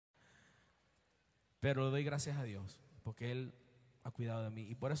pero le doy gracias a Dios porque Él ha cuidado de mí.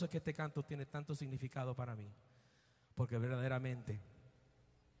 Y por eso es que este canto tiene tanto significado para mí, porque verdaderamente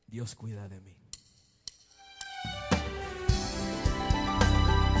Dios cuida de mí.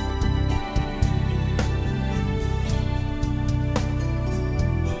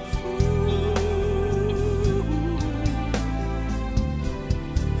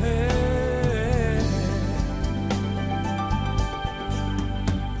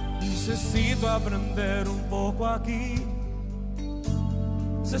 Necesito aprender un poco aquí,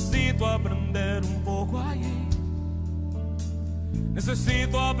 necesito aprender un poco allí,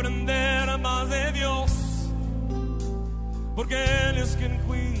 necesito aprender más de Dios, porque Él es quien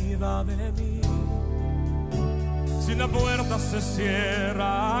cuida de mí. Si la puerta se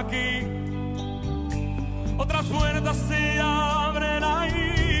cierra aquí, otras puertas se abren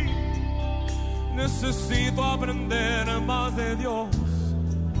ahí. Necesito aprender más de Dios,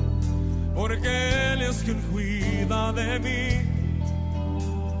 porque Él es quien cuida de mí.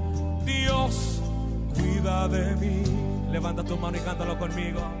 Dios cuida de mí. Levanta tu mano y cántalo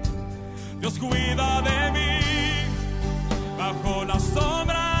conmigo. Dios cuida de mí. Bajo la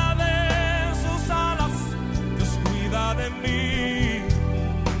sombra de sus alas, Dios cuida de mí.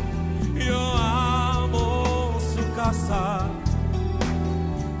 Yo amo su casa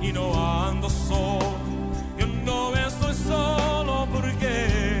y no ando solo. Yo no estoy solo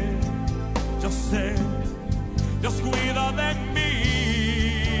porque yo sé, Dios cuida de mí.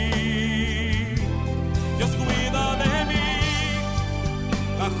 Dios cuida de mí.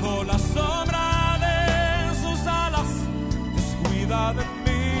 Bajo la sombra de sus alas, Dios cuida de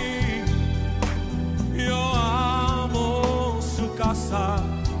mí. Yo amo su casa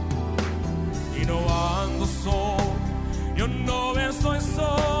y no ando solo. Yo no estoy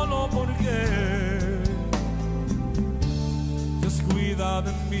solo porque Dios cuida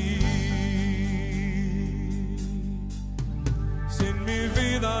de mí. Si en mi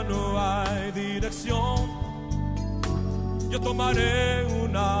vida no hay dirección, yo tomaré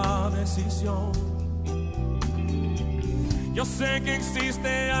una decisión. Yo sé que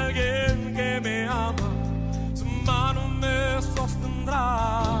existe alguien que me ama, su mano me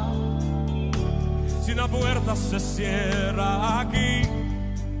sostendrá. Si una puerta se cierra aquí,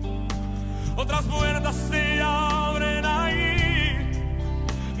 otras puertas se abren ahí.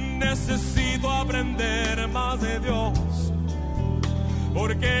 Necesito aprender más de Dios,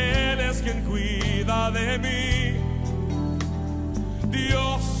 porque Él es quien cuida de mí.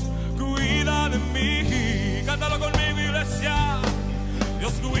 Dios cuida de mí. Cántalo conmigo, iglesia.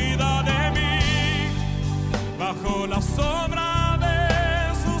 Dios cuida de mí. Bajo la sombra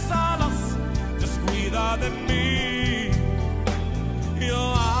de sus alas, Dios cuida de mí.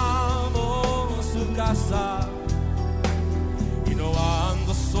 Yo amo su casa y no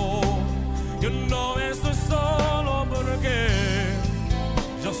ando solo. Yo no estoy solo porque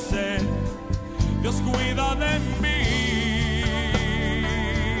yo sé, Dios cuida de mí.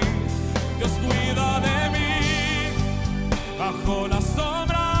 Dios cuida de mí. Bajo la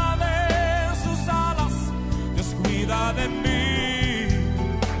sombra de sus alas, Dios cuida de mí.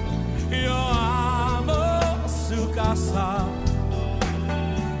 Yo amo su casa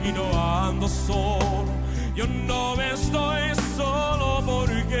y no ando solo. Yo no estoy solo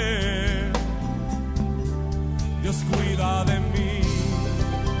porque Dios cuida de mí.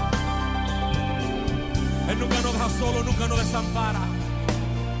 Él nunca nos deja solo, nunca nos desampara.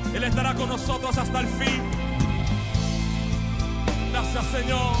 Él estará con nosotros hasta el fin. Gracias,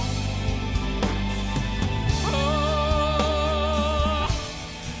 Señor. Oh,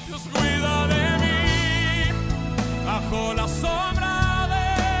 Dios cuida de mí. Bajo la sombra de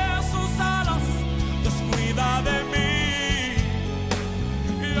sus alas, Dios cuida de mí.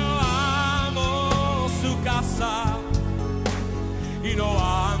 Yo amo su casa y no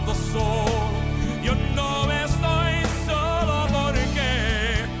ando solo. Yo no estoy solo porque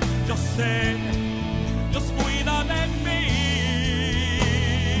yo sé, Dios cuida de mí.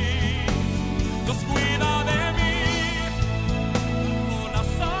 Dios cuida de mí. Con la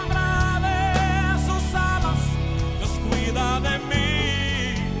sombra de sus alas, Dios cuida de mí.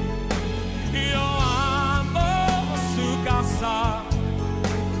 Yo amo su casa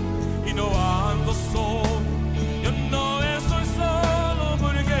y no ando solo. Yo no estoy solo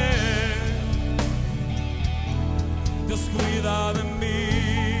porque Dios cuida de mí.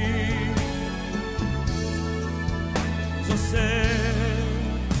 Yo sé,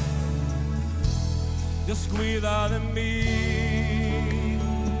 Dios cuida de mí.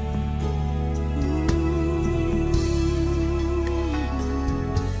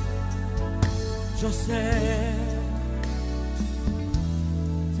 Yo sé,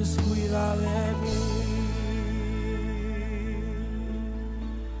 Dios cuida de mí.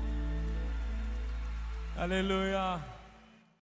 Aleluya.